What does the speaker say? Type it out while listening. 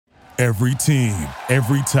Every team,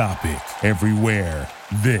 every topic, everywhere.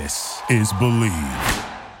 This is Believe.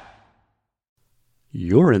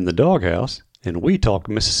 You're in the Doghouse, and we talk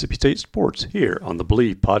Mississippi State sports here on the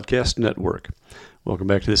Believe Podcast Network. Welcome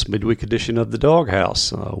back to this midweek edition of the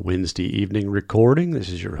Doghouse, Wednesday evening recording. This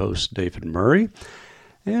is your host, David Murray,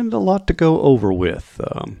 and a lot to go over with.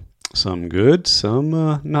 Some good,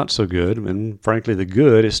 some not so good, and frankly the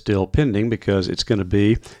good is still pending because it's going to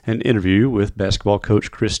be an interview with basketball coach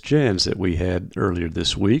Chris Jans that we had earlier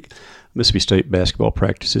this week. Mississippi State basketball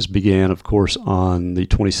practices began, of course, on the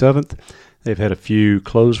 27th. They've had a few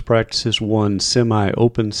closed practices, one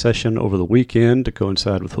semi-open session over the weekend to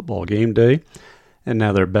coincide with football game day. And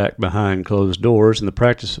now they're back behind closed doors in the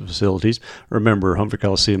practice facilities. Remember, Humphrey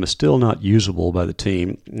Coliseum is still not usable by the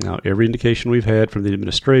team. Now, every indication we've had from the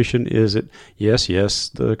administration is that, yes,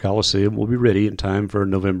 the Coliseum will be ready in time for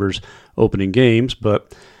November's opening games,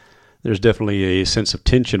 but there's definitely a sense of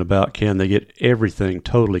tension about can they get everything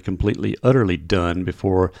totally, completely, utterly done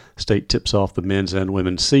before State tips off the men's and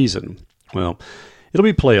women's season. Well, it'll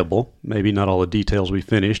be playable. Maybe not all the details we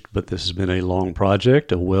finished, but this has been a long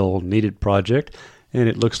project, a well-needed project, and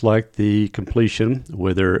it looks like the completion,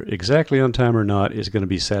 whether exactly on time or not, is going to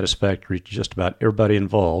be satisfactory to just about everybody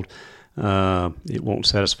involved. It won't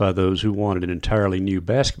satisfy those who wanted an entirely new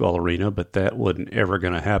basketball arena, but that wasn't ever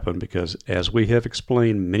going to happen because, as we have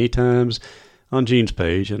explained many times on Gene's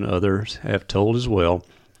page and others have told as well,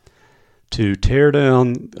 to tear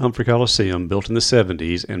down Humphrey Coliseum, built in the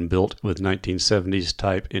 70s and built with 1970s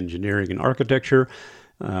type engineering and architecture,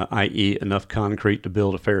 i.e. enough concrete to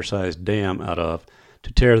build a fair-sized dam out of,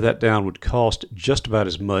 to tear that down would cost just about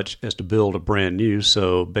as much as to build a brand new,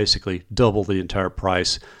 so basically double the entire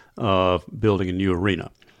price of building a new arena.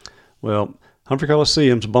 Well, Humphrey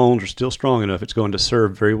Coliseum's bones are still strong enough it's going to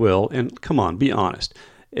serve very well, and come on, be honest.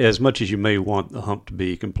 As much as you may want the hump to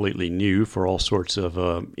be completely new for all sorts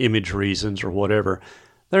of image reasons or whatever,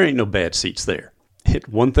 there ain't no bad seats there.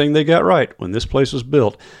 One thing they got right when this place was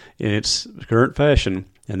built in its current fashion,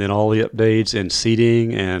 and then all the updates and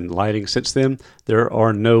seating and lighting since then, there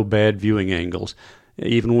are no bad viewing angles.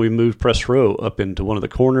 Even when we moved press row up into one of the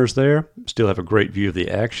corners there, still have a great view of the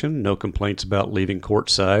action. No complaints about leaving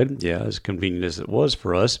courtside. Yeah, as convenient as it was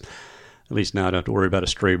for us. At least now I don't have to worry about a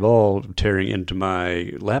stray ball tearing into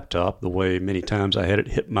my laptop the way many times I had it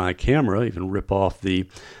hit my camera, even rip off the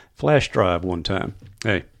flash drive one time.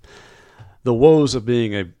 Hey, the woes of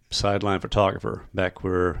being a sideline photographer, back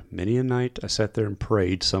where many a night I sat there and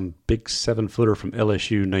prayed some big 7-footer from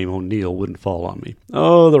LSU named O'Neal wouldn't fall on me.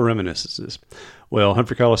 Oh, the reminiscences. Well,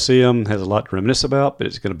 Humphrey Coliseum has a lot to reminisce about, but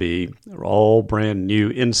it's going to be all brand new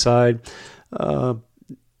inside.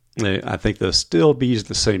 I think they'll still be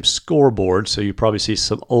the same scoreboard, so you probably see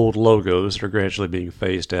some old logos that are gradually being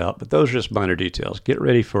phased out, but those are just minor details. Get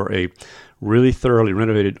ready for a really thoroughly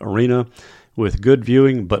renovated arena with good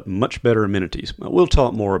viewing, but much better amenities. We'll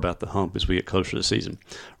talk more about the hump as we get closer to the season.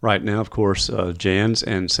 Right now, of course, Jan's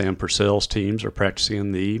and Sam Purcell's teams are practicing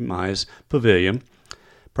in the Mize Pavilion.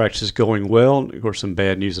 Practice is going well. Of course, some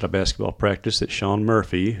bad news at our basketball practice that Sean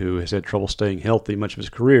Murphy, who has had trouble staying healthy much of his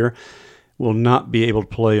career, will not be able to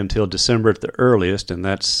play until December at the earliest, and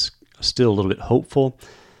that's still a little bit hopeful.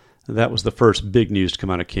 That was the first big news to come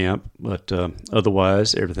out of camp, but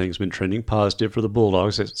otherwise everything's been trending positive for the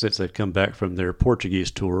Bulldogs since they've come back from their Portuguese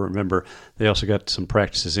tour. Remember, they also got some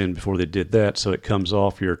practices in before they did that, so it comes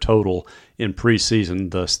off your total in preseason,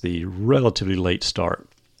 thus the relatively late start.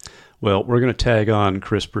 Well, we're going to tag on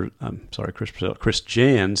Chris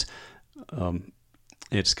Jans.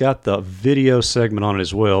 It's got the video segment on it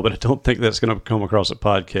as well, but I don't think that's going to come across a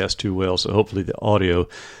podcast too well, so hopefully the audio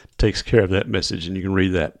takes care of that message and you can read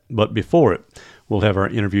that. But before it, we'll have our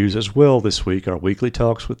interviews as well this week, our weekly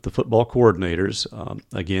talks with the football coordinators.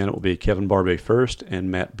 Again, it will be Kevin Barbay first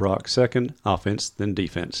and Matt Brock second, offense, then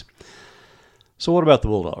defense. So what about the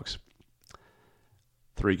Bulldogs?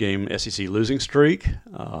 3-game SEC losing streak,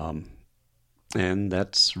 and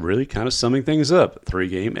that's really kind of summing things up.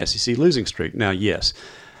 3-game SEC losing streak. Now, yes,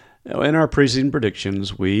 in our preseason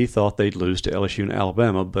predictions, we thought they'd lose to LSU and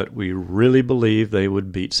Alabama, but we really believed they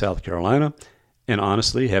would beat South Carolina. And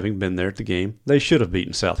honestly, having been there at the game, they should have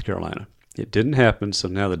beaten South Carolina. It didn't happen, so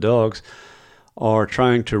now the Dogs are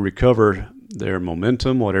trying to recover their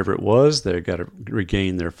momentum, whatever it was. They've got to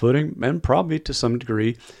regain their footing and probably to some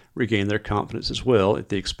degree regain their confidence as well at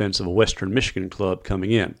the expense of a Western Michigan club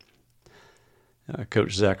coming in.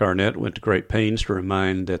 Coach Zach Arnett went to great pains to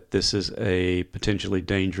remind that this is a potentially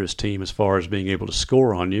dangerous team as far as being able to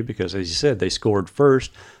score on you because, as he said, they scored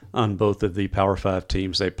first on both of the Power 5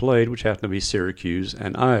 teams they played, which happened to be Syracuse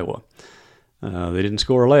and Iowa. They didn't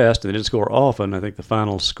score last, and they didn't score often. I think the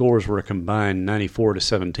final scores were a combined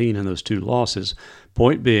 94-17 in those two losses.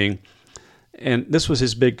 Point being, and this was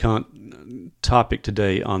his big topic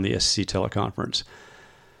today on the SEC teleconference,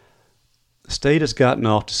 State has gotten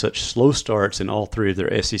off to such slow starts in all three of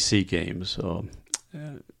their SEC games.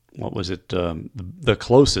 What was it? The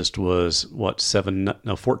closest was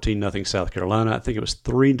 14-0 South Carolina. I think it was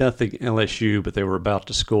 3-0 LSU, but they were about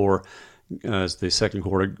to score as the second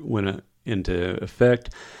quarter went into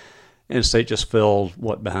effect. And State just fell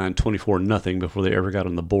behind 24-0 before they ever got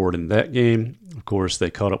on the board in that game. Of course, they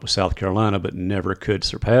caught up with South Carolina, but never could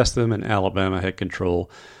surpass them. And Alabama had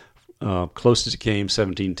control. Close as it came,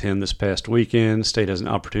 17-10 this past weekend. State has an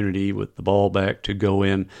opportunity with the ball back to go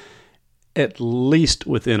in at least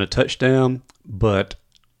within a touchdown. But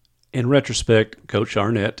in retrospect, Coach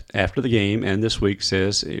Arnett, after the game and this week,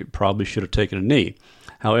 says it probably should have taken a knee.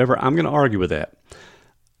 However, I'm going to argue with that.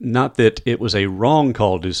 Not that it was a wrong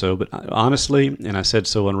call to do so, but honestly, and I said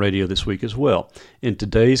so on radio this week as well, in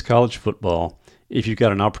today's college football, if you've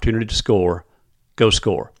got an opportunity to score, go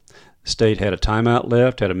score. State had a timeout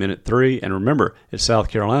left, had a minute 3, and remember, at South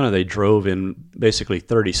Carolina, they drove in basically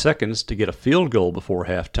 30 seconds to get a field goal before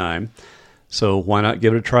halftime, so why not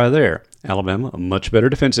give it a try there? Alabama, a much better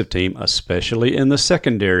defensive team, especially in the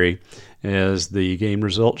secondary, as the game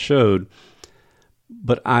results showed.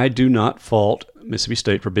 But I do not fault Mississippi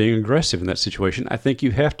State for being aggressive in that situation. I think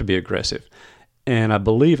you have to be aggressive. And I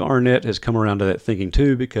believe Arnett has come around to that thinking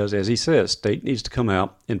too, because as he says, State needs to come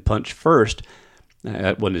out and punch first.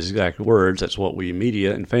 That wasn't his exact words. That's what we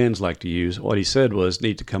media and fans like to use. What he said was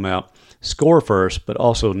need to come out, score first, but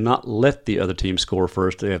also not let the other team score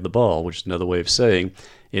first. They have the ball, which is another way of saying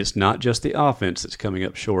it's not just the offense that's coming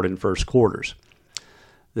up short in first quarters.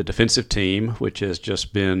 The defensive team, which has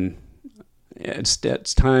just been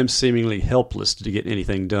at times seemingly helpless to get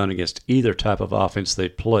anything done against either type of offense they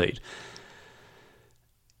played.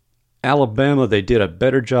 Alabama, they did a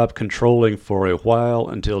better job controlling for a while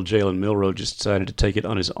until Jalen Milroe just decided to take it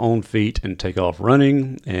on his own feet and take off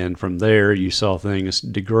running, and from there you saw things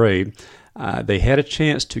degrade. They had a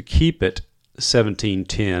chance to keep it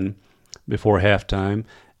 17-10 before halftime.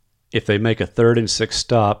 If they make a 3rd and 6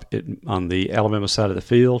 stop on the Alabama side of the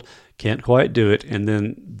field, can't quite do it, and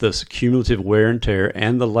then the cumulative wear and tear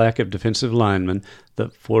and the lack of defensive linemen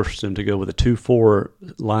that forced them to go with a 2-4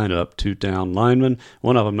 lineup, 2 down linemen,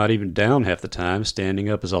 one of them not even down half the time, standing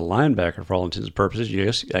up as a linebacker for all intents and purposes.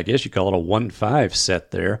 Yes, I guess you call it a 1-5 set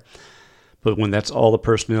there. But when that's all the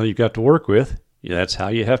personnel you've got to work with, that's how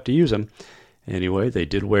you have to use them. Anyway, they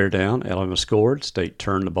did wear down. Alabama scored. State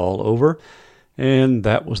turned the ball over. And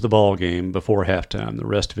that was the ball game before halftime. The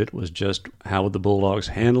rest of it was just how would the Bulldogs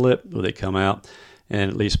handle it? Would they come out and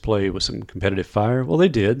at least play with some competitive fire? Well, they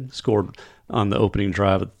did. Scored on the opening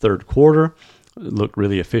drive of the third quarter. Looked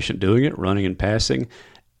really efficient doing it, running and passing.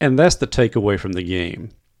 And that's the takeaway from the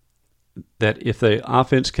game. That if the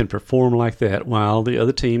offense can perform like that while the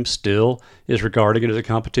other team still is regarding it as a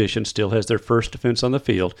competition, still has their first defense on the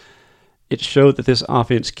field, it showed that this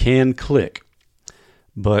offense can click.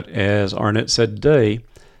 But as Arnett said today,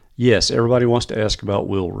 yes, everybody wants to ask about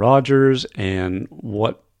Will Rogers and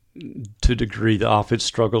what to degree the offense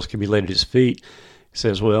struggles can be laid at his feet. He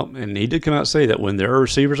says, well, and he did come out and say that when there are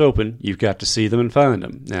receivers open, you've got to see them and find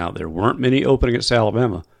them. Now, there weren't many open against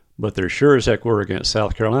Alabama, but there sure as heck were against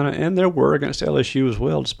South Carolina, and there were against LSU as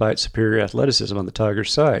well, despite superior athleticism on the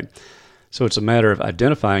Tigers' side. So it's a matter of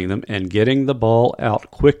identifying them and getting the ball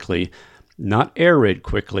out quickly. Not air raid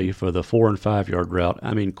quickly for the 4- and 5-yard route.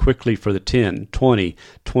 I mean quickly for the 10, 20,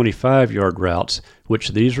 25-yard routes, which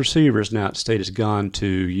these receivers now at State has gone to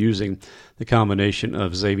using the combination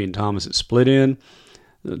of Xavier Thomas at split end,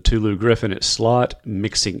 Tulu Griffin at slot,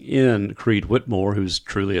 mixing in Creed Whitmore, who's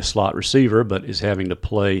truly a slot receiver, but is having to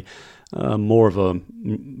play more of a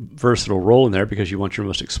versatile role in there because you want your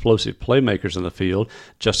most explosive playmakers on the field.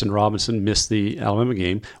 Justin Robinson missed the Alabama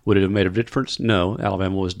game. Would it have made a difference? No.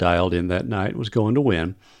 Alabama was dialed in that night, was going to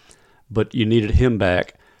win. But you needed him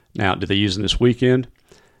back. Now, did they use him this weekend?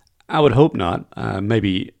 I would hope not.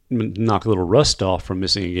 Maybe knock a little rust off from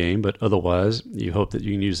missing a game, but otherwise you hope that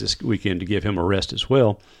you can use this weekend to give him a rest as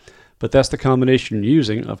well. But that's the combination you're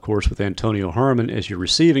using, of course, with Antonio Harmon as your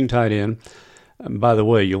receiving tight end. By the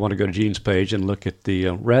way, you'll want to go to Gene's page and look at the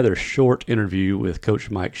rather short interview with Coach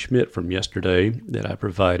Mike Schmidt from yesterday that I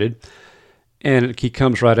provided. And he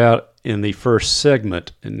comes right out in the first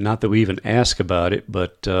segment, and not that we even ask about it,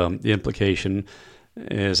 but the implication,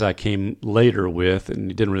 as I came later with, and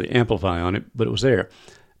he didn't really amplify on it, but it was there.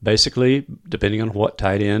 Basically, depending on what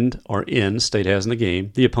tight end or end State has in the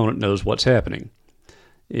game, the opponent knows what's happening.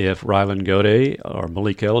 If Rylan Gode or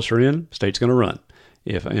Malik Ellis are in, State's going to run.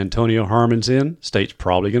 If Antonio Harmon's in, State's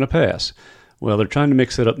probably going to pass. Well, they're trying to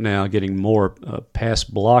mix it up now, getting more pass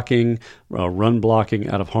blocking, run blocking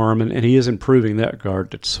out of Harmon, and he is improving that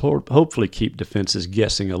regard to hopefully keep defenses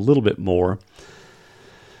guessing a little bit more.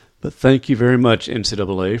 But thank you very much,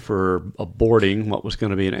 NCAA, for aborting what was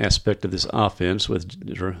going to be an aspect of this offense with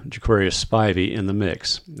Jaquarius Spivey in the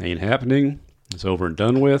mix. Ain't happening. It's over and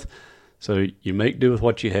done with. So you make do with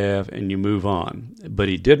what you have and you move on. But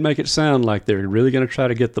he did make it sound like they're really going to try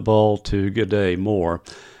to get the ball to Gaudet more.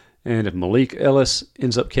 And if Malik Ellis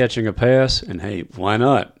ends up catching a pass, and hey, why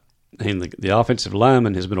not? I mean, the offensive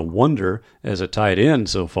lineman has been a wonder as a tight end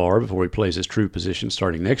so far before he plays his true position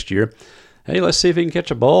starting next year. Hey, let's see if he can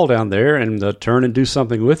catch a ball down there and turn and do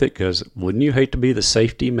something with it, because wouldn't you hate to be the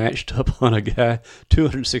safety matched up on a guy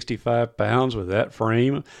 265 pounds with that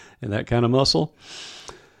frame and that kind of muscle?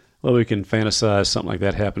 Well, we can fantasize something like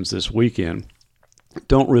that happens this weekend.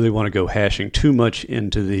 Don't really want to go hashing too much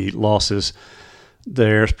into the losses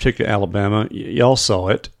there, particularly Alabama. Y'all saw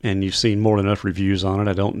it, and you've seen more than enough reviews on it.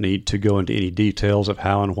 I don't need to go into any details of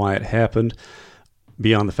how and why it happened,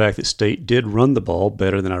 beyond the fact that State did run the ball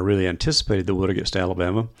better than I really anticipated they would against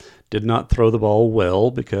Alabama. Did not throw the ball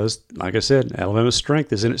well because, like I said, Alabama's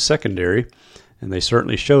strength is in its secondary, and they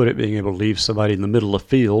certainly showed it, being able to leave somebody in the middle of the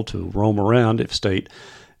field to roam around if State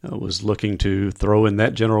was looking to throw in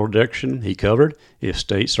that general direction. He covered. If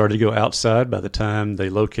State started to go outside by the time they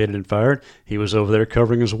located and fired, he was over there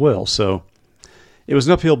covering as well. So it was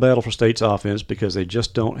an uphill battle for State's offense because they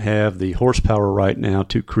just don't have the horsepower right now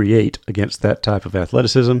to create against that type of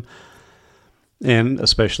athleticism, and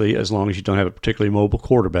especially as long as you don't have a particularly mobile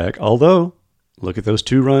quarterback. Although, look at those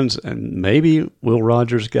two runs, and maybe Will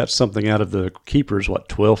Rogers got something out of the keepers,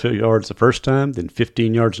 12 yards the first time, then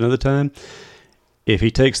 15 yards another time. If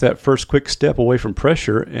he takes that first quick step away from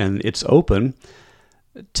pressure and it's open,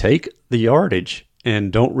 take the yardage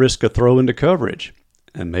and don't risk a throw into coverage.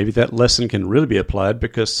 And maybe that lesson can really be applied,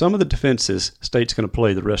 because some of the defenses State's going to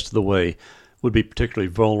play the rest of the way would be particularly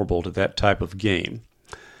vulnerable to that type of game.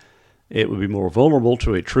 It would be more vulnerable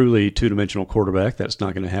to a truly two-dimensional quarterback. That's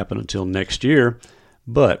not going to happen until next year.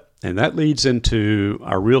 And that leads into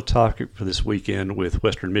our real topic for this weekend with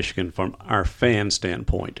Western Michigan from our fan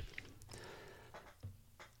standpoint.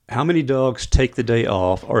 How many Dogs take the day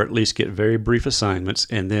off, or at least get very brief assignments,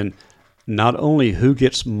 and then not only who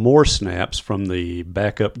gets more snaps from the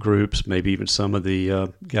backup groups, maybe even some of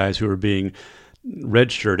the guys who are being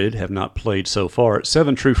redshirted have not played so far.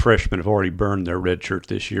 7 true freshmen have already burned their red shirt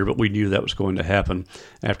this year, but we knew that was going to happen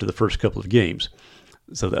after the first couple of games.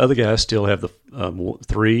 So the other guys still have the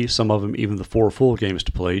 3, some of them even the 4 full games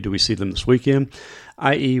to play. Do we see them this weekend?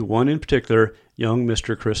 I.e., one in particular, young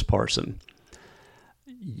Mr. Chris Parson.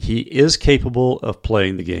 He is capable of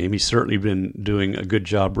playing the game. He's certainly been doing a good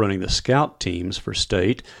job running the scout teams for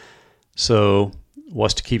State. So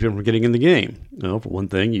what's to keep him from getting in the game? For one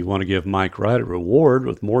thing, you want to give Mike Wright a reward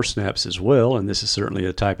with more snaps as well, and this is certainly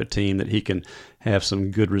a type of team that he can have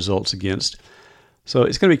some good results against. So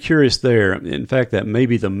it's going to be curious there. In fact, that may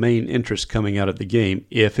be the main interest coming out of the game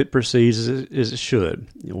if it proceeds as it should.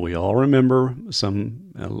 We all remember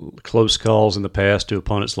some close calls in the past to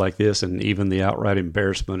opponents like this, and even the outright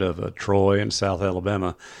embarrassment of Troy and South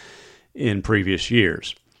Alabama in previous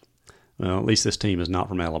years. Well, at least this team is not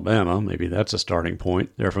from Alabama. Maybe that's a starting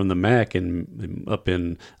point. They're from the MAC and up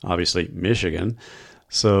in, obviously, Michigan.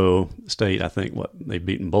 So State, I think, they've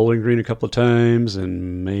beaten Bowling Green a couple of times,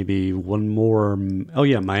 and maybe one more.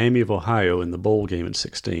 Miami of Ohio in the bowl game in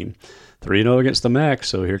 2016. 3-0 against the MAC,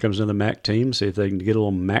 so here comes another MAC team. See if they can get a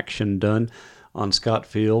little MACtion done on Scott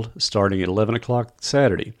Field starting at 11 o'clock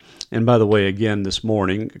Saturday. And by the way, again, this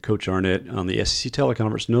morning, Coach Arnett on the SEC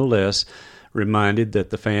teleconference, no less, reminded that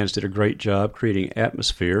the fans did a great job creating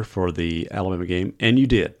atmosphere for the Alabama game, and you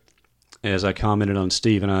did. As I commented on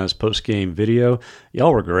Steve and I's post-game video,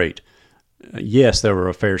 y'all were great. Yes, there were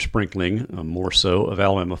a fair sprinkling, more so, of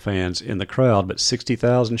Alabama fans in the crowd, but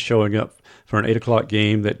 60,000 showing up for an 8 o'clock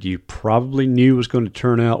game that you probably knew was going to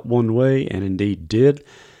turn out one way, and indeed did,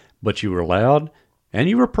 but you were loud, and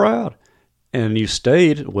you were proud, and you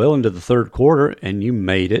stayed well into the third quarter, and you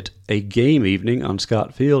made it a game evening on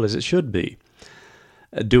Scott Field as it should be.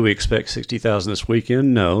 Do we expect 60,000 this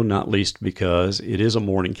weekend? No, not least because it is a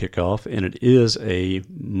morning kickoff and it is a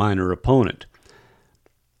minor opponent.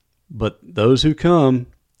 But those who come,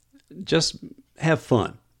 just have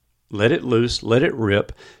fun. Let it loose, let it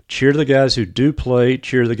rip. Cheer the guys who do play,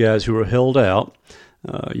 cheer the guys who are held out.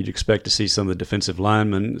 You'd expect to see some of the defensive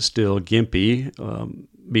linemen still gimpy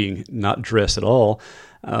being not dressed at all.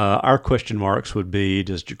 Our question marks would be,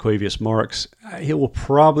 does Jaquavius Marks, he will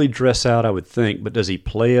probably dress out, I would think, but does he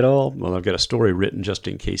play at all? Well, I've got a story written just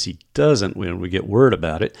in case he doesn't when we get word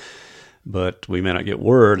about it. But we may not get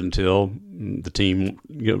word until the team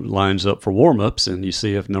lines up for warm-ups and you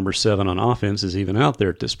see if number 7 on offense is even out there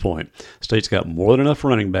at this point. State's got more than enough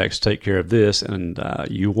running backs to take care of this, and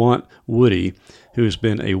you want Woody, who's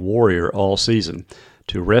been a warrior all season,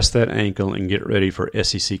 to rest that ankle and get ready for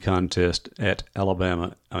SEC contest at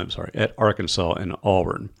Arkansas and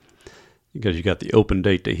Auburn, because you got the open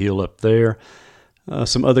date to heal up there.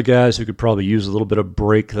 Some other guys who could probably use a little bit of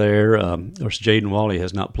break there. Of course, Jaden Walley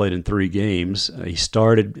has not played in 3 games. He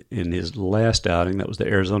started in his last outing. That was the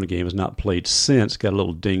Arizona game. Has not played since. Got a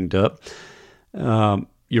little dinged up.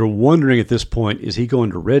 You're wondering at this point, is he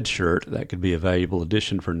going to redshirt? That could be a valuable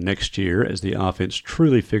addition for next year as the offense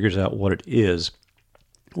truly figures out what it is.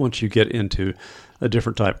 Once you get into a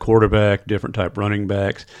different type quarterback, different type running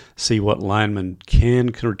backs, see what linemen can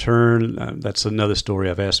return. That's another story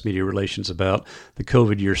I've asked media relations about, the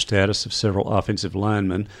COVID year status of several offensive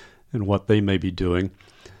linemen and what they may be doing.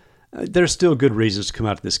 There's still good reasons to come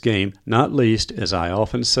out of this game, not least, as I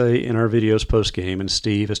often say in our videos post-game, and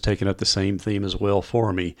Steve has taken up the same theme as well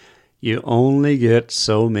for me, you only get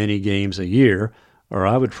so many games a year, or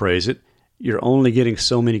I would phrase it, you're only getting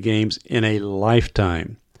so many games in a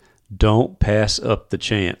lifetime. Don't pass up the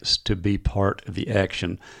chance to be part of the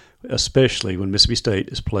action, especially when Mississippi State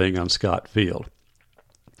is playing on Scott Field.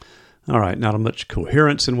 All right, not much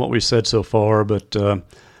coherence in what we said so far, but,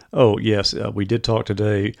 we did talk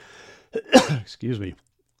today, excuse me,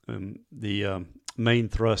 the main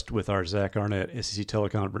thrust with our Zach Arnett SEC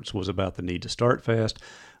teleconference was about the need to start fast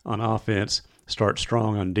on offense, start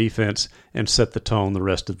strong on defense, and set the tone the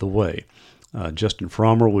rest of the way. Justin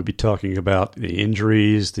Frommer would be talking about the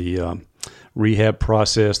injuries, the rehab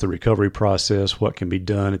process, the recovery process, what can be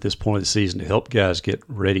done at this point of the season to help guys get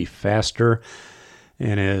ready faster.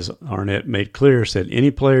 And as Arnett made clear, said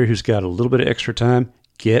any player who's got a little bit of extra time,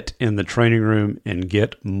 get in the training room and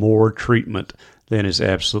get more treatment than is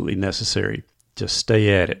absolutely necessary. Just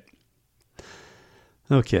stay at it.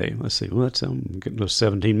 Okay, let's see. Well, I'm getting those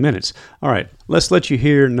 17 minutes. All right, let's let you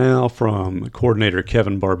hear now from coordinator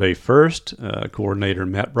Kevin Barbay first, coordinator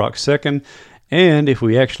Matt Brock second, and if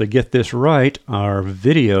we actually get this right, our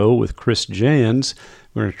video with Chris Jans,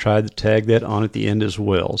 we're going to try to tag that on at the end as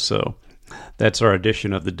well. So that's our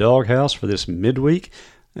edition of the Doghouse for this midweek.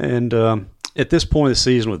 And at this point of the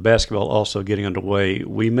season, with basketball also getting underway,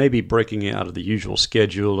 we may be breaking out of the usual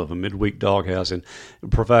schedule of a midweek Doghouse and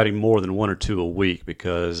providing more than 1 or 2 a week,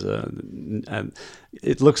 because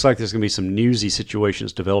it looks like there's going to be some newsy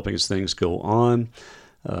situations developing as things go on,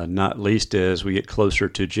 not least as we get closer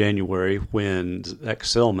to January, when Zach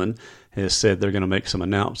Selman has said they're going to make some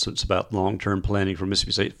announcements about long-term planning for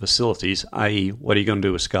Mississippi State facilities, i.e., what are you going to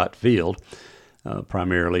do with Scott Field?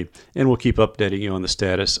 Primarily, and we'll keep updating you on the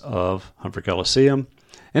status of Humphrey Coliseum.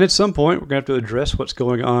 And at some point, we're going to have to address what's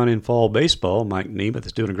going on in fall baseball. Mike Nemeth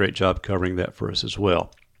is doing a great job covering that for us as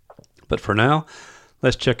well. But for now,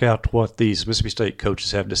 let's check out what these Mississippi State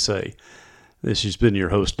coaches have to say. This has been your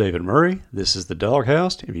host, David Murray. This is the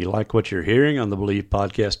Doghouse. If you like what you're hearing on the Believe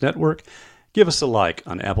Podcast Network, give us a like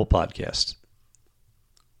on Apple Podcasts.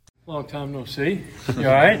 Long time no see. You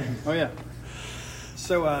all right? Oh, yeah.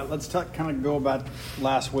 So let's kind of go about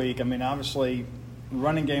last week. I mean, obviously, the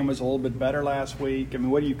running game was a little bit better last week. I mean,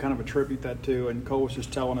 what do you kind of attribute that to? And Cole was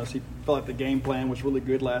just telling us he felt like the game plan was really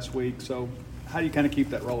good last week. So how do you kind of keep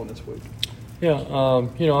that rolling this week? Yeah,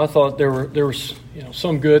 I thought there was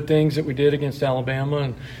some good things that we did against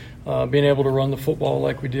Alabama, and being able to run the football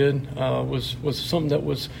like we did was something that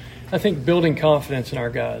was, I think, building confidence in our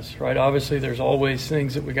guys. Right? Obviously, there's always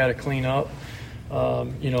things that we got to clean up.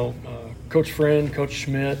 Coach Friend, Coach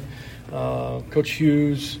Schmidt, Coach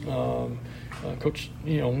Hughes, Coach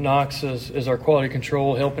Knox as our quality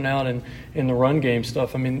control, helping out in the run game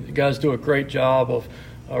stuff. I mean, the guys do a great job of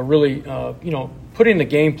really putting the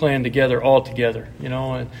game plan together all together.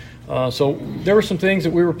 And so there were some things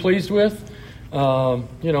that we were pleased with, but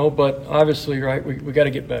obviously, right, we got to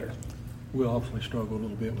get better. We'll obviously struggle a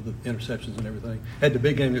little bit with the interceptions and everything. At the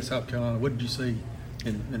big game against South Carolina, what did you see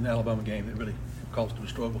in the Alabama game that really caused them to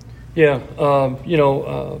struggle? Yeah,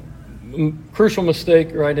 crucial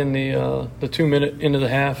mistake right in the 2-minute into the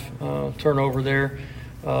half turnover there.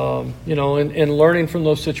 And learning from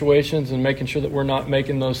those situations and making sure that we're not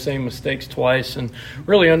making those same mistakes twice, and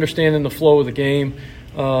really understanding the flow of the game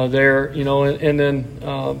there. And then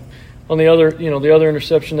on the other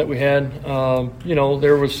interception that we had,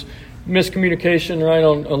 there was miscommunication, right,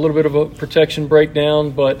 on a little bit of a protection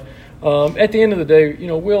breakdown, but at the end of the day,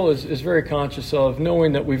 Will is very conscious of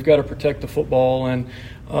knowing that we've got to protect the football, and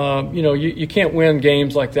you can't win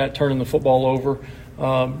games like that turning the football over.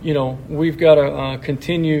 We've got to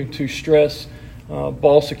continue to stress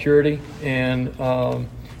ball security and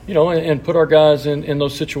put our guys in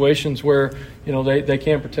those situations where they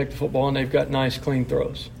can protect the football and they've got nice, clean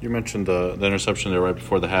throws. You mentioned the interception there right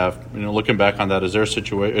before the half. Looking back on that, is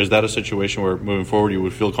that a situation where moving forward you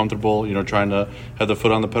would feel comfortable, trying to have the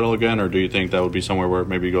foot on the pedal again, or do you think that would be somewhere where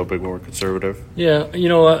maybe you go a bit more conservative? Yeah,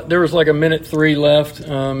 there was like a minute 3 left,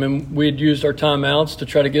 and we had used our timeouts to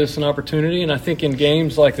try to get us an opportunity. And I think in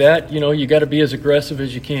games like that, you got to be as aggressive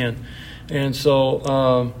as you can. And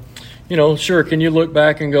so, sure, can you look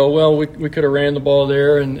back and go, well, we could have ran the ball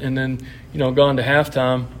there and then, gone to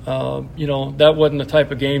halftime. That wasn't the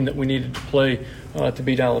type of game that we needed to play to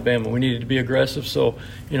beat Alabama. We needed to be aggressive. So,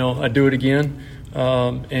 I'd do it again.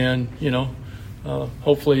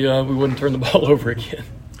 Hopefully we wouldn't turn the ball over again.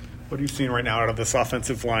 What are you seeing right now out of this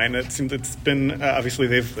offensive line? It seems it's been obviously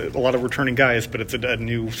they've a lot of returning guys, but it's a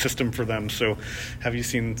new system for them. So, have you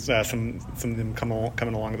seen some of them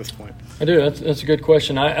coming along at this point? I do. That's a good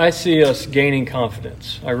question. I see us gaining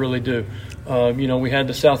confidence. I really do. We had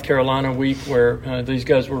the South Carolina week where these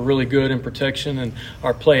guys were really good in protection and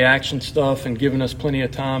our play action stuff and giving us plenty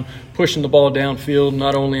of time, pushing the ball downfield,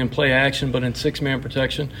 not only in play action but in 6-man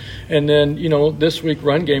protection. And then, this week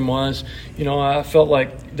run game wise, I felt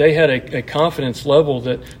like they had a confidence level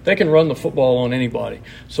that they can run the football on anybody.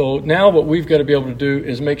 So now what we've got to be able to do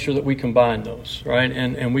is make sure that we combine those, right?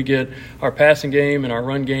 And we get our passing game and our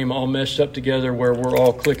run game all meshed up together where we're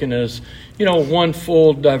all clicking as, one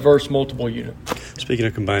full, diverse, multiple unit. Speaking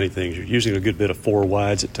of combining things, you're using a good bit of 4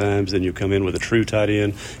 wides at times. Then you come in with a true tight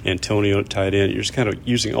end, Antonio at tight end. You're just kind of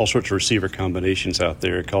using all sorts of receiver combinations out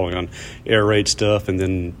there, calling on air raid stuff and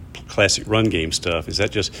then classic run game stuff. Is that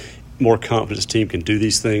just more confidence team can do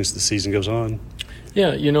these things as the season goes on?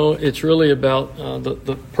 Yeah, it's really about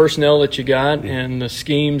the personnel that you got and the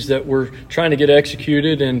schemes that we're trying to get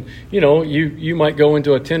executed. And, you might go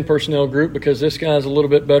into a 10 personnel group because this guy's a little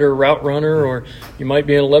bit better route runner, or you might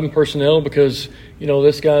be in 11 personnel because,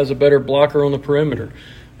 this guy's a better blocker on the perimeter.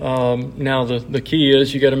 Now, the key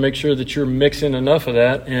is you got to make sure that you're mixing enough of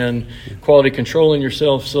that and quality controlling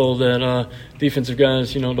yourself so that defensive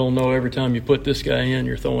guys, don't know every time you put this guy in,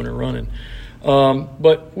 you're throwing or running.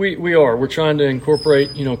 But we're trying to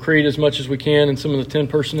incorporate, Creed as much as we can in some of the 10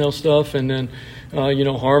 personnel stuff. And then,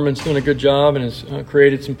 Harmon's done a good job and has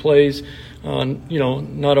created some plays,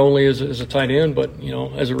 not only as a tight end, but,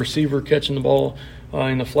 as a receiver catching the ball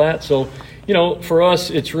in the flat. So, for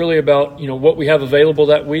us, it's really about, what we have available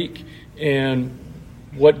that week and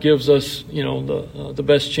what gives us, the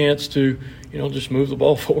best chance to, just move the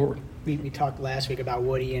ball forward. We talked last week about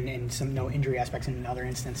Woody and some injury aspects in another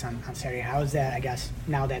instance on Saturday. How is that, I guess,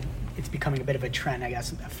 now that it's becoming a bit of a trend, I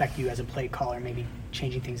guess, affect you as a play caller, maybe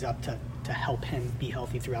changing things up to help him be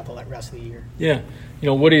healthy throughout the rest of the year? Yeah.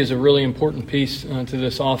 Woody is a really important piece to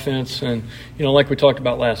this offense. And, like we talked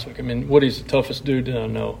about last week, Woody's the toughest dude that I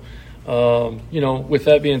know. With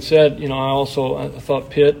that being said, I thought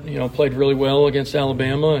Pitt, played really well against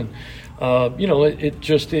Alabama. And,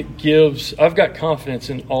 it gives – I've got confidence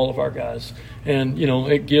in all of our guys. And,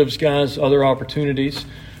 it gives guys other opportunities.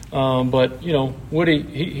 But, Woody,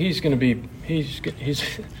 he's going to be – he's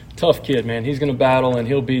a tough kid, man. He's going to battle, and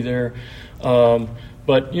he'll be there.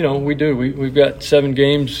 But, we've got 7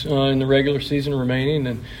 games in the regular season remaining,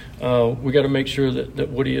 and we got to make sure that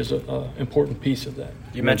Woody is an important piece of that.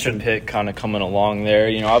 You mentioned Pitt kind of coming along there.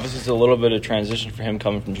 Obviously it's a little bit of transition for him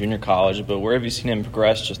coming from junior college, but where have you seen him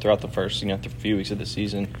progress just throughout the first, few weeks of the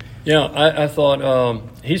season? Yeah, I thought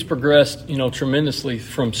he's progressed, tremendously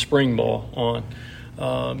from spring ball on.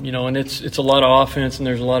 And it's a lot of offense and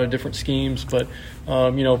there's a lot of different schemes, but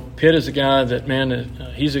Pitt is a guy that,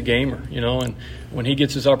 man, he's a gamer, and when he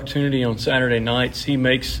gets his opportunity on Saturday nights, he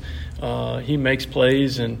makes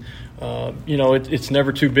plays, and it's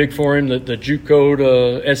never too big for him. The juke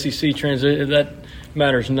code SEC transition, that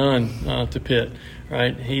matters none to Pitt.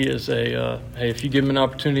 Right, he is hey, if you give him an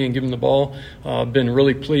opportunity and give him the ball, been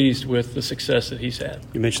really pleased with the success that he's had.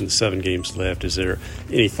 You mentioned the 7 games left. Is there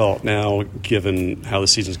any thought now, given how the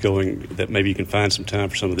season's going, that maybe you can find some time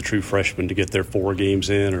for some of the true freshmen to get their 4 games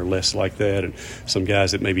in or less like that, and some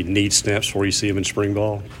guys that maybe need snaps before you see them in spring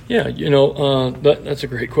ball? Yeah, that's a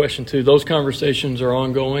great question too. Those conversations are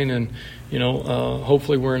ongoing, and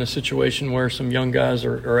hopefully we're in a situation where some young guys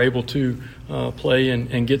are able to play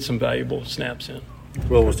and get some valuable snaps in.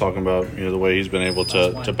 Will was talking about the way he's been able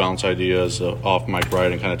to bounce ideas off Mike Wright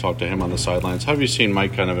and kind of talk to him on the sidelines. How have you seen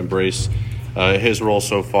Mike kind of embrace his role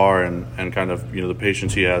so far and kind of, the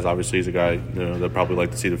patience he has. Obviously, he's a guy, that probably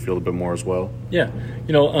like to see the field a bit more as well. Yeah.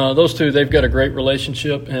 Those two, they've got a great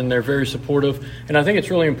relationship, and they're very supportive. And I think it's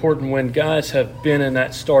really important when guys have been in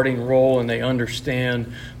that starting role and they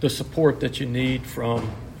understand the support that you need from,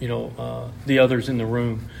 the others in the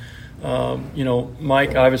room.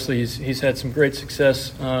 Mike, obviously, he's had some great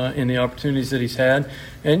success in the opportunities that he's had.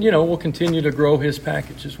 And, we'll continue to grow his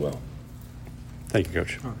package as well. Thank you,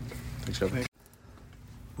 Coach. Thanks, Coach.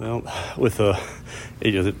 Well, with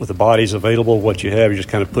the bodies available, what you have, you're just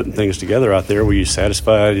kind of putting things together out there. Were you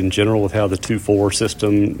satisfied in general with how the 2-4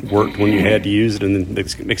 system worked when you had to use it, and then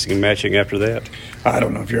mixing and matching after that? I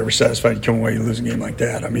don't know if you're ever satisfied. You come away, you lose a game like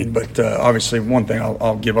that. But obviously, one thing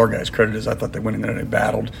I'll give our guys credit is I thought they went in there and they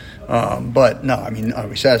battled. But no, are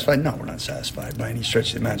we satisfied? No, we're not satisfied by any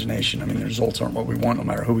stretch of the imagination. The results aren't what we want, no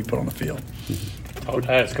matter who we put on the field.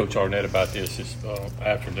 I asked Coach Arnett about this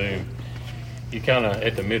afternoon. You kind of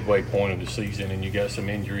at the midway point of the season, and you got some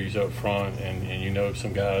injuries up front, and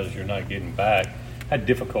some guys you're not getting back. How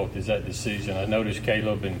difficult is that decision? I noticed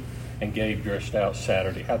Caleb and Gabe dressed out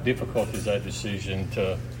Saturday. How difficult is that decision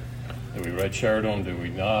to do we redshirt them? Do we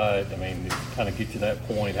not? Kind of get to that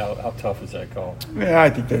point. How tough is that call? Yeah, I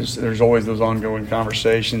think there's always those ongoing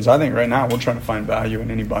conversations. I think right now we're trying to find value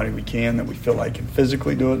in anybody we can that we feel like can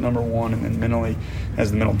physically do it, number one, and then mentally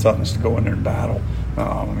has the mental toughness to go in there and battle.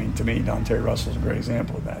 To me, Terry Russell's a great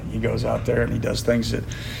example of that. He goes out there and he does things that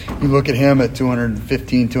you look at him at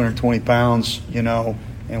 215, 220 pounds,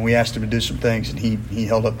 and we asked him to do some things, and he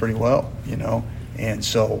held up pretty well, And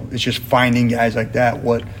so it's just finding guys like that,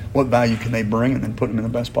 what value can they bring, and then put them in the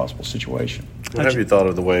best possible situation. What have you thought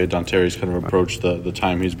of the way Don Terry's kind of approached the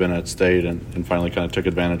time he's been at State and finally kind of took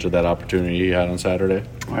advantage of that opportunity he had on Saturday?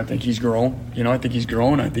 I think he's grown. I think he's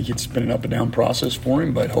grown. I think it's been an up and down process for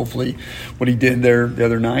him, but hopefully what he did there the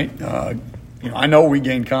other night, I know we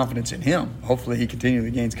gained confidence in him. Hopefully he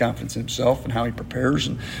continually gains confidence in himself and how he prepares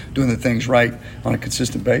and doing the things right on a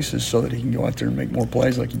consistent basis so that he can go out there and make more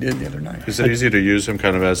plays like he did the other night. Is it easy to use him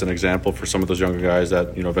kind of as an example for some of those younger guys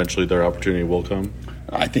that, eventually their opportunity will come?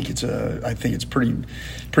 I think it's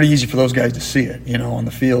pretty easy for those guys to see it, on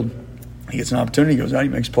the field. He gets an opportunity, he goes out, he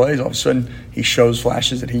makes plays. All of a sudden, he shows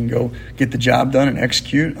flashes that he can go get the job done and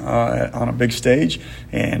execute on a big stage.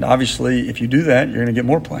 And obviously, if you do that, you're going to get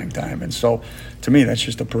more playing time. And so, to me, that's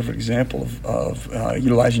just a perfect example of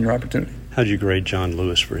utilizing your opportunity. How did you grade John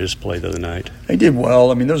Lewis for his play the other night? He did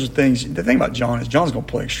well. Those are things. The thing about John is John's going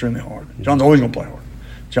to play extremely hard. John's always going to play hard.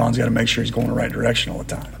 John's got to make sure he's going the right direction all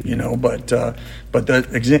the time, But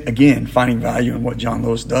again, finding value in what John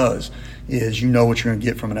Lewis does is what you're going to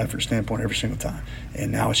get from an effort standpoint every single time.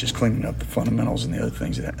 And now it's just cleaning up the fundamentals and the other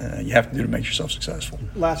things that you have to do to make yourself successful.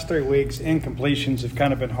 Last 3 weeks, incompletions have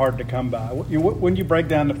kind of been hard to come by. When you break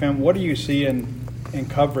down the film, what do you see in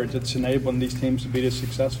coverage that's enabling these teams to be this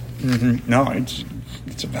successful? Mm-hmm. No,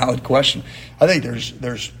 it's a valid question. I think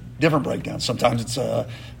there's different breakdowns. Sometimes it's a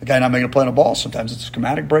guy not making a play on a ball. Sometimes it's a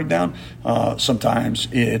schematic breakdown. Sometimes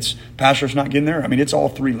it's pass rush not getting there. It's all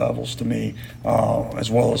 3 levels to me,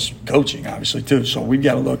 as well as coaching, obviously, too. So we've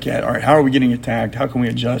got to look at, all right, how are we getting attacked? How can we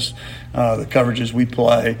adjust the coverages we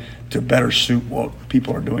play to better suit what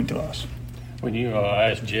people are doing to us? When you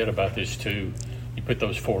asked Jed about this, too, you put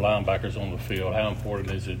those 4 linebackers on the field. How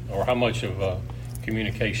important is it, or how much of a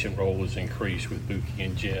communication role is increased with Buki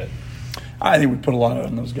and Jed? I think we put a lot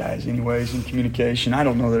on those guys anyways in communication. I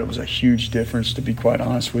don't know that it was a huge difference, to be quite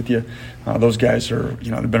honest with you. Those guys are,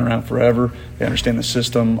 they've been around forever. They understand the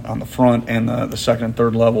system on the front and the second and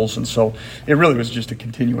third levels. And so it really was just a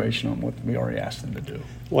continuation on what we already asked them to do.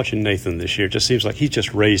 Watching Nathan this year, it just seems like he's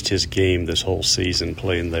just raised his game this whole season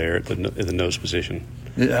playing there at the nose position.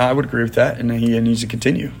 Yeah, I would agree with that, and he needs to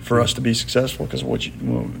continue for us to be successful because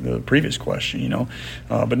of the previous question,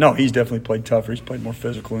 But no, he's definitely played tougher. He's played more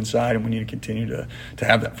physical inside, and we need to continue to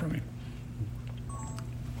have that from him.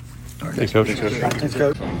 Right. Thanks, Coach. Thanks,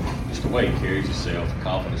 Coach. Just the way he carries himself, the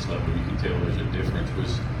confidence level, you can tell there's a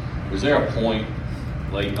difference. Was there a point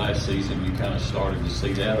late last season you kind of started to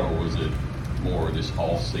see that, or was it more this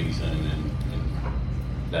off season and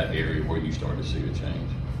that area where you started to see the change?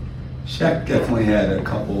 Shaq definitely had a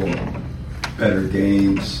couple better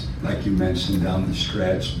games, like you mentioned, down the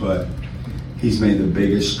stretch, but he's made the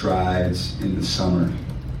biggest strides in the summer.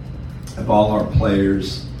 Of all our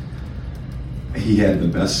players, he had the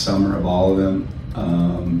best summer of all of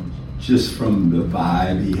them, just from the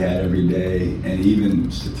vibe he had every day, and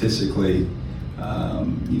even statistically,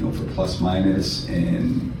 for plus minus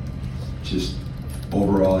and just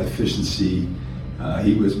overall efficiency.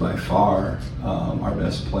 He was by far our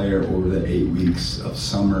best player over the 8 weeks of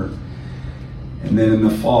summer. And then in the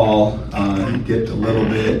fall, he dipped a little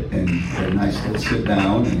bit and had a nice little sit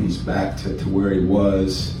down, and he's back to where he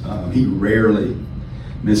was. He rarely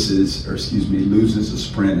loses a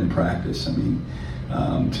sprint in practice. I mean,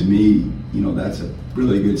 to me, that's a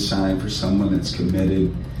really good sign for someone that's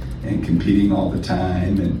committed and competing all the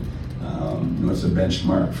time. And it's a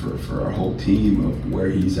benchmark for our whole team of where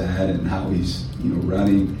he's at and how he's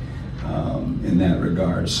running in that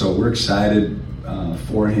regard. So we're excited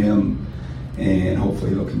for him, and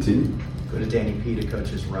hopefully he'll continue. Go to Danny P to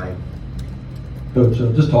Coach's right. Coach,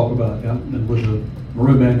 just talk about with the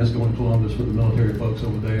Maroon Madness going to Columbus for the military folks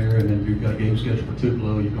over there, and then you've got a game scheduled for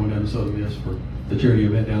Tupelo. You're going down to Southern Miss for the charity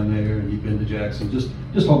event down there, and you've been to Jackson. Just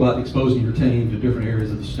talk about exposing your team to different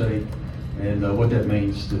areas of the state and what that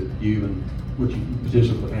means to you and what you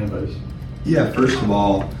potentially for the fan base. Yeah, first of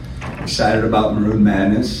all, excited about Maroon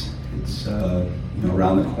Madness. It's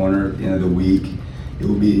around the corner at the end of the week. It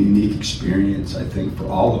will be a unique experience, I think, for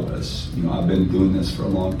all of us. I've been doing this for a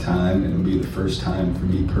long time, and it'll be the first time for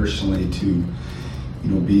me personally to,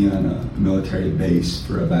 be on a military base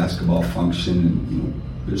for a basketball function. And,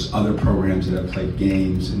 there's other programs that have played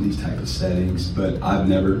games in these type of settings, but I've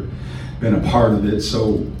never been a part of it.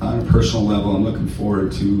 So on a personal level, I'm looking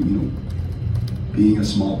forward to, being a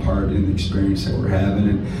small part in the experience that we're having.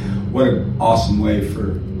 And what an awesome way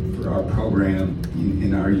for our program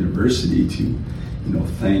in our university to,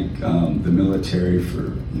 thank the military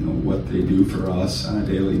for, what they do for us on a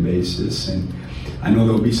daily basis. And I know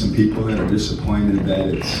there'll be some people that are disappointed that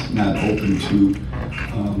it's not open to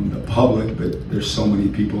the public, but there's so many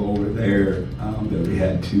people over there that we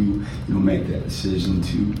had to, make that decision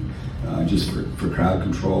to just for crowd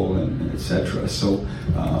control and et cetera. So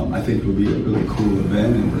I think it'll be a really cool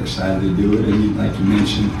event, and we're excited to do it. And like you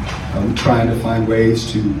mentioned, we're trying to find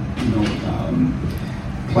ways to,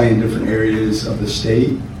 play in different areas of the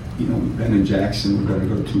state. We've been in Jackson. We're going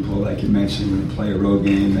to go to Tupelo, like you mentioned. We're going to play a road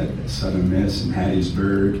game at Southern Miss and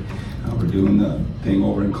Hattiesburg. We're doing the thing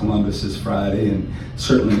over in Columbus this Friday, and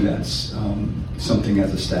certainly that's something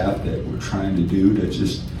as a staff that we're trying to do to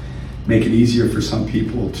just make it easier for some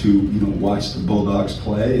people to, watch the Bulldogs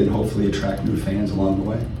play and hopefully attract new fans along the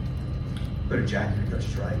way. Go to Jack to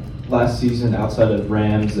Coach's right. Last season, outside of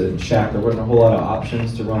Rams and Shaq, there wasn't a whole lot of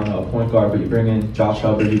options to run a point guard, but you bring in Josh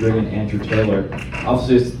Hubbard, you bring in Andrew Taylor.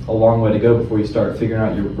 Obviously, it's a long way to go before you start figuring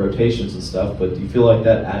out your rotations and stuff, but do you feel like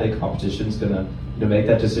that added competition is going to make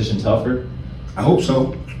that decision tougher? I hope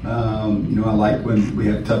so. I like when we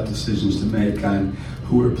have tough decisions to make on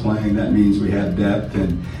who we're playing. That means we have depth,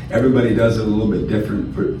 and everybody does it a little bit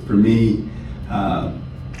different. For me,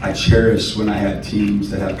 I cherish when I have teams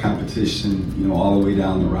that have competition, all the way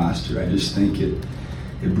down the roster. I just think it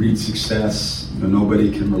breeds success.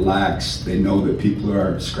 Nobody can relax. They know that people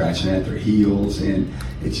are scratching at their heels, and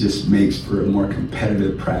it just makes for a more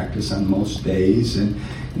competitive practice on most days. And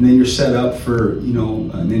then you're set up for,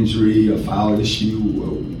 an injury, a foul issue,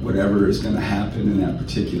 whatever is going to happen in that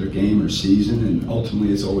particular game or season, and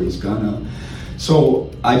ultimately it's always gonna. So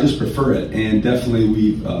I just prefer it, and definitely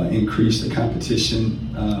we've increased the competition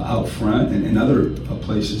out front and in other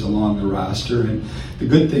places along the roster. And the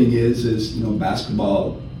good thing is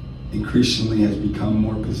basketball increasingly has become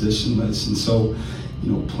more positionless, and so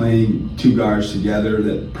playing two guards together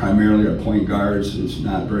that primarily are point guards is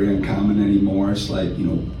not very uncommon anymore. It's like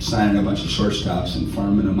signing a bunch of shortstops and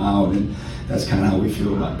farming them out, and that's kind of how we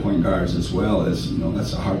feel about point guards as well. As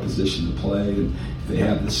that's a hard position to play, and if they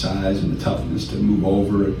have the size and the toughness to move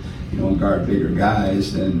over, and guard bigger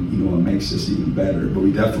guys, then it makes us even better. But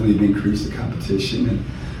we definitely have increased the competition, and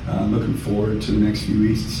I'm looking forward to the next few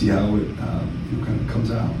weeks to see how it kind of comes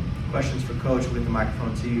out. Questions for Coach? We'll get the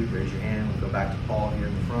microphone to you. Raise your hand. We'll go back to Paul here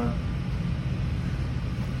in the front.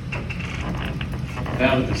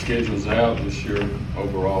 Now that the schedule's out, just your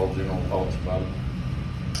overall general thoughts about it?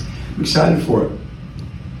 I'm excited for it.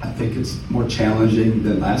 I think it's more challenging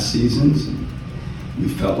than last season's. We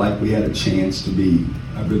felt like we had a chance to be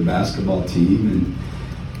a good basketball team, and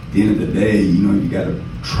at the end of the day, you got to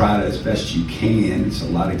try it as best you can. It's a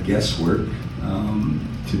lot of guesswork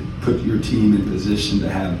to put your team in position to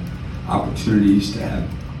have opportunities to have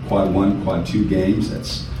quad 1, quad 2 games.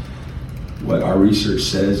 That's what our research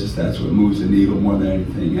says, is that's what moves the needle more than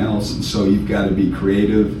anything else. And so you've got to be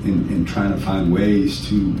creative in trying to find ways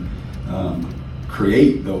to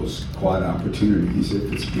create those quad opportunities.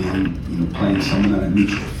 If it's being, playing someone on a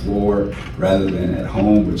neutral floor rather than at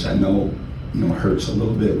home, which I know, hurts a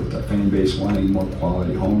little bit with the fan base wanting more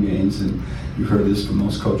quality home games. And you've heard this from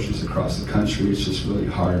most coaches across the country. It's just really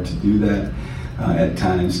hard to do that. At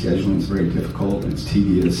times, scheduling is very difficult and it's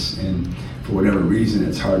tedious, and for whatever reason,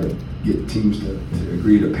 it's hard to get teams to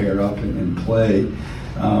agree to pair up and play.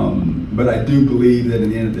 But I do believe that at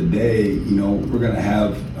the end of the day, we're going to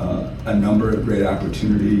have a number of great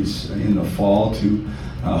opportunities in the fall to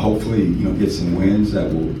hopefully, get some wins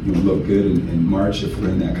that will look good in March if we're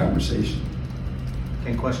in that conversation.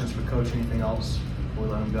 Any questions for Coach? Anything else before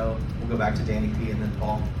we let him go? We'll go back to Danny P. and then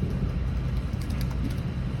Paul.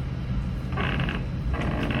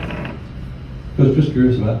 Coach, just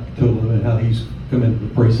curious about Tula and how he's come into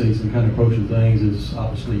the preseason, kind of approaching things as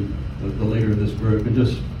obviously the leader of this group, and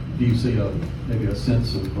just do you see maybe a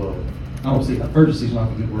sense of I don't see urgency is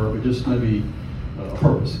not a good word, but just maybe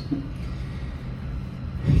purpose.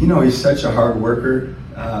 He's such a hard worker.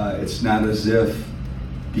 It's not as if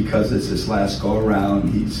because it's his last go around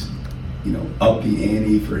he's up the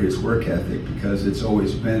ante for his work ethic, because it's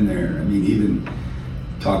always been there. I mean, even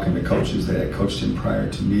talking to coaches that had coached him prior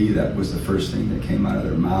to me, that was the first thing that came out of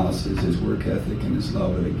their mouths is his work ethic and his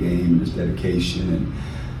love of the game, his dedication, and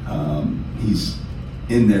he's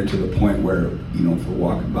in there to the point where, if we're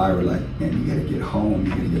walking by, we're like, man, you got to get home,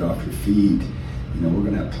 you got to get off your feet. We're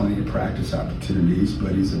going to have plenty of practice opportunities,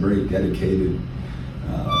 but he's a very dedicated,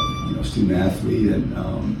 student athlete,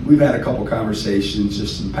 and we've had a couple conversations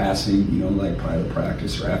just in passing, like prior to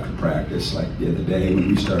practice or after practice, like the other day when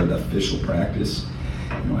we started official practice.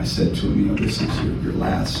 I said to him, this is your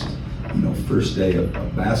last, first day of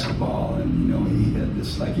basketball, and he had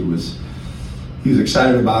this he was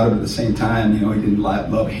excited about it, but at the same time, he didn't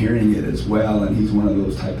love hearing it as well, and he's one of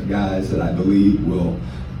those type of guys that I believe will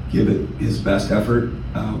give it his best effort.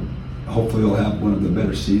 Hopefully he'll have one of the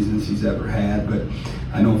better seasons he's ever had, but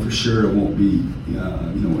I know for sure it won't be,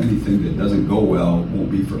 anything that doesn't go well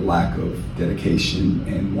won't be for lack of dedication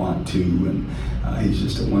and want to, and he's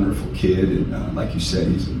just a wonderful kid, and like you said,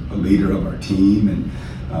 he's a leader of our team, and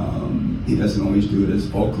he doesn't always do it as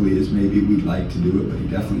vocally as maybe we'd like to do it, but he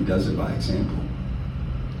definitely does it by example.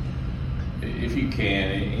 If you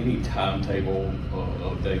can, any timetable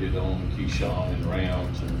updated on Keyshawn and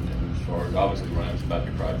Rams, and as far as obviously Rams about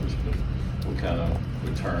to practice, but what kind of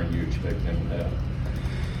return you expect them to have?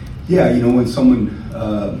 Yeah, when someone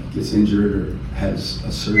gets injured or has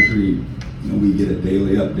a surgery, we get a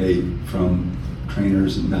daily update from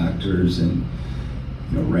trainers and doctors, and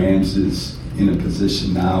Rams is in a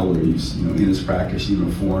position now where he's in his practice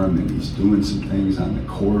uniform, and he's doing some things on the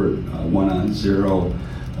court, 1-on-0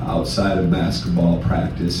 outside of basketball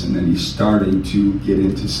practice, and then he's starting to get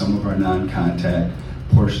into some of our non-contact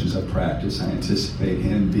portions of practice. I anticipate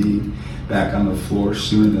him being back on the floor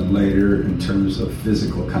sooner than later in terms of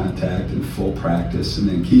physical contact and full practice. And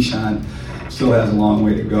then Keyshawn still has a long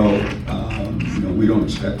way to go. We don't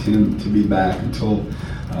expect him to be back until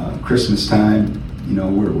Christmas time.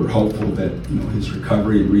 We're hopeful that his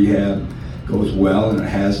recovery and rehab goes well, and it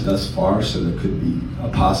has thus far, so there could be a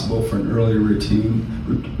possible for an earlier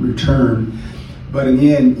return. But in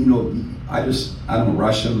the end, I don't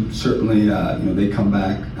rush them. Certainly, they come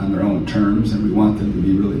back on their own terms, and we want them to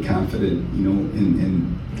be really confident,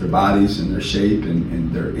 in their bodies and their shape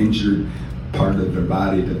and their injured part of their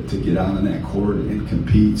body to get out on that court and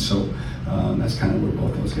compete. So that's kind of where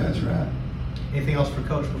both those guys are at. Anything else for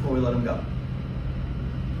Coach before we let him go?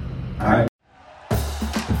 All right.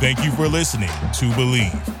 Thank you for listening to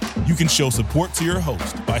Believe. You can show support to your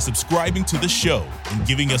host by subscribing to the show and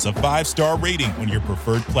giving us a 5-star rating on your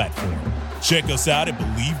preferred platform. Check us out at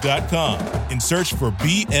Believe.com and search for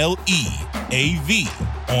BLEAV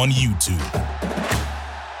on YouTube.